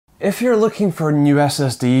If you're looking for a new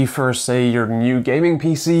SSD for, say, your new gaming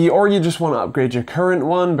PC, or you just want to upgrade your current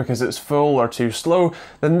one because it's full or too slow,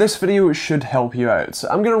 then this video should help you out.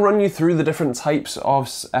 I'm going to run you through the different types of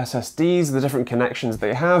SSDs, the different connections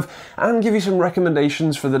they have, and give you some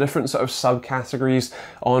recommendations for the different sort of subcategories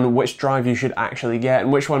on which drive you should actually get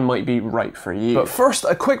and which one might be right for you. But first,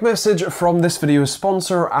 a quick message from this video's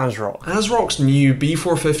sponsor, ASRock. ASRock's new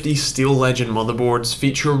B450 Steel Legend motherboards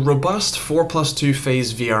feature robust 4+2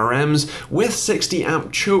 phase VRMs with 60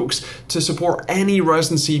 amp chokes to support any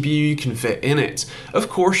Ryzen CPU you can fit in it. Of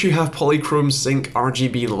course, you have polychrome sync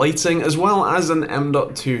RGB lighting, as well as an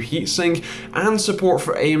M.2 heatsink, and support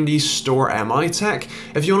for AMD's Store MI tech.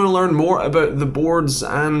 If you want to learn more about the boards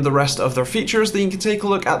and the rest of their features, then you can take a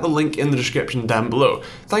look at the link in the description down below.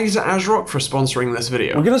 Thank you to ASRock for sponsoring this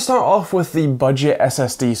video. We're going to start off with the budget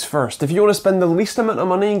SSDs first. If you want to spend the least amount of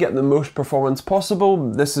money and get the most performance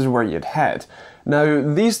possible, this is where you'd head. Now,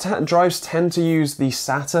 these drives tend to use the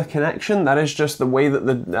SATA connection. That is just the way that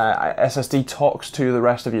the SSD talks to the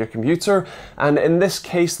rest of your computer, and in this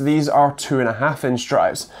case these are 2.5-inch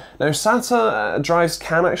drives. Now, SATA drives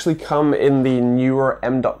can actually come in the newer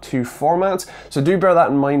M.2 format, so do bear that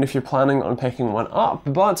in mind if you're planning on picking one up,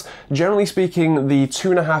 but generally speaking, the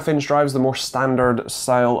 2.5-inch drives, the more standard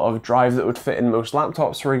style of drive that would fit in most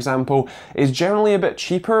laptops, for example, is generally a bit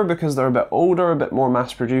cheaper because they're a bit older, a bit more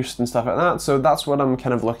mass-produced and stuff like that, so that's what I'm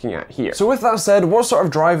kind of looking at here. So with that said, what sort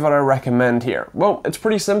of drive would I recommend here? Well, it's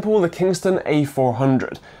pretty simple, the Kingston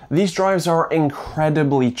A400. These drives are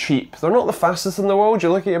incredibly cheap. They're not the fastest in the world.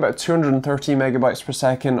 You're looking at about 230 megabytes per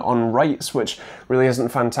second on writes, which really isn't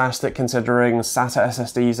fantastic considering SATA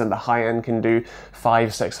SSDs and the high end can do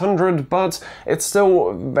 500-600, but it's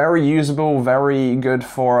still very usable, very good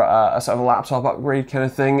for a sort of laptop upgrade kind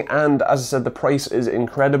of thing. And as I said, the price is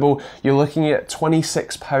incredible. You're looking at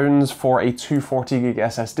 £26 for a 240 gig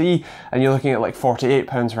SSD, and you're looking at like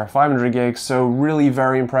 £48 for a 500 gig, so really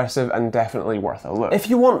very impressive and definitely worth a look. If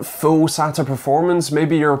you want full SATA performance,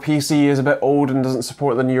 maybe your PC is a bit old and doesn't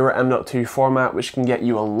support the newer M.2 format, which can get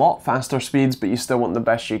you a lot faster speeds, but you still want the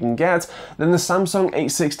best you can get, then the Samsung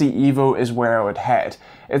 860 EVO is where I would head.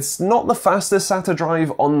 It's not the fastest SATA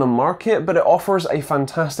drive on the market, but it offers a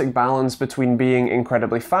fantastic balance between being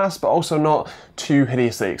incredibly fast, but also not too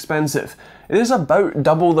hideously expensive. It is about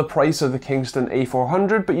double the price of the Kingston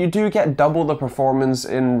A400, but you do get double the performance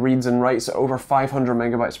in reads and writes at over 500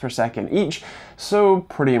 megabytes per second each, so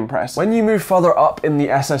pretty impressive. When you move further up in the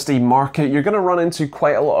SSD market, you're going to run into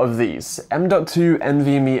quite a lot of these M.2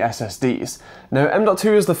 NVMe SSDs. Now,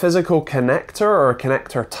 M.2 is the physical connector or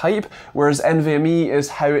connector type, whereas NVMe is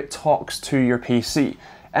how it talks to your PC.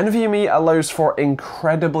 NVMe allows for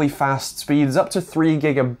incredibly fast speeds, up to 3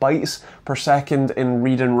 gigabytes per second in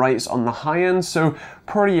read and writes on the high end, so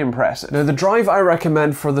pretty impressive. Now, the drive I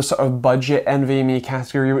recommend for the sort of budget NVMe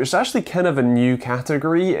category, which is actually kind of a new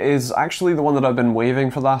category, is actually the one that I've been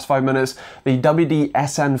waving for the last 5 minutes, the WD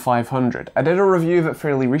SN500. I did a review of it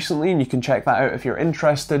fairly recently, and you can check that out if you're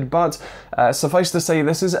interested, but suffice to say,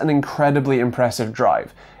 this is an incredibly impressive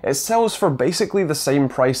drive. It sells for basically the same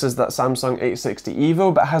price as that Samsung 860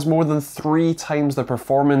 EVO, but has more than 3 times the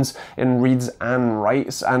performance in reads and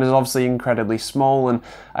writes, and is obviously incredibly small and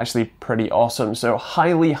actually pretty awesome. So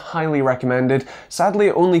highly recommended. Sadly,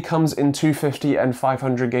 it only comes in 250 and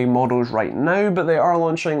 500 gig models right now, but they are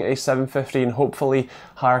launching a 750 and hopefully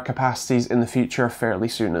higher capacities in the future fairly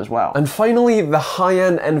soon as well. And finally, the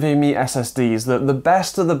high-end NVMe SSDs, the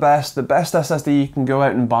best of the best SSD you can go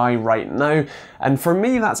out and buy right now. And for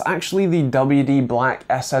me, that's actually the WD Black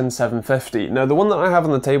SN750. Now, the one that I have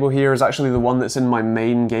on the table here is actually the one that's in my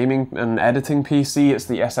main gaming and editing PC. It's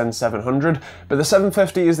the SN700, but the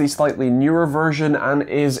 750 is the slightly newer version and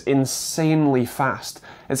is insanely fast.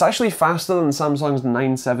 It's actually faster than Samsung's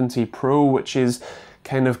 970 Pro, which is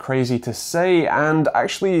kind of crazy to say, and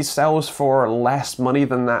actually sells for less money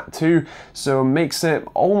than that too, so makes it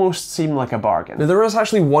almost seem like a bargain. Now, there is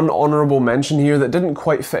actually one honourable mention here that didn't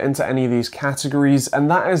quite fit into any of these categories, and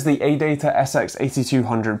that is the ADATA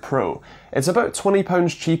SX8200 Pro. It's about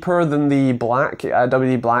 £20 cheaper than the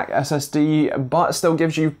WD Black SSD, but still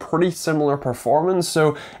gives you pretty similar performance,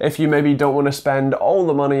 so if you maybe don't want to spend all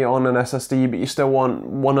the money on an SSD, but you still want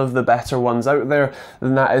one of the better ones out there,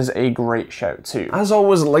 then that is a great shout too. As as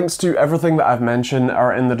always, links to everything that I've mentioned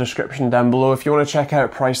are in the description down below. If you want to check out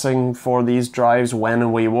pricing for these drives when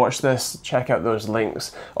and where you watch this, check out those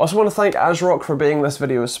links. I also want to thank ASRock for being this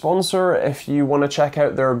video's sponsor. If you want to check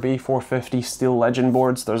out their B450 Steel Legend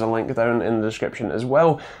boards, there's a link down in the description as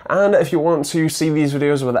well. And if you want to see these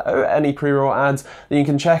videos without any pre-roll ads, then you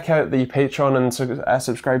can check out the Patreon and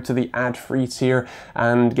subscribe to the ad-free tier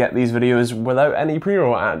and get these videos without any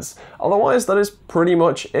pre-roll ads. Otherwise, that is pretty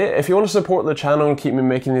much it. If you want to support the channel and keep me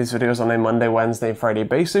making these videos on a Monday, Wednesday, and Friday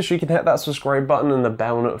basis, you can hit that subscribe button and the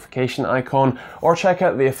bell notification icon, or check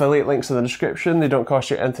out the affiliate links in the description. They don't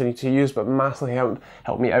cost you anything to use, but massively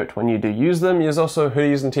help me out when you do use them. There's also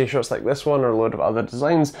hoodies and t-shirts like this one, or a load of other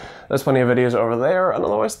designs. There's plenty of videos over there, and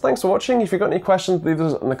otherwise, thanks for watching. If you've got any questions, leave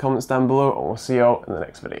those in the comments down below, and we'll see you all in the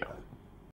next video.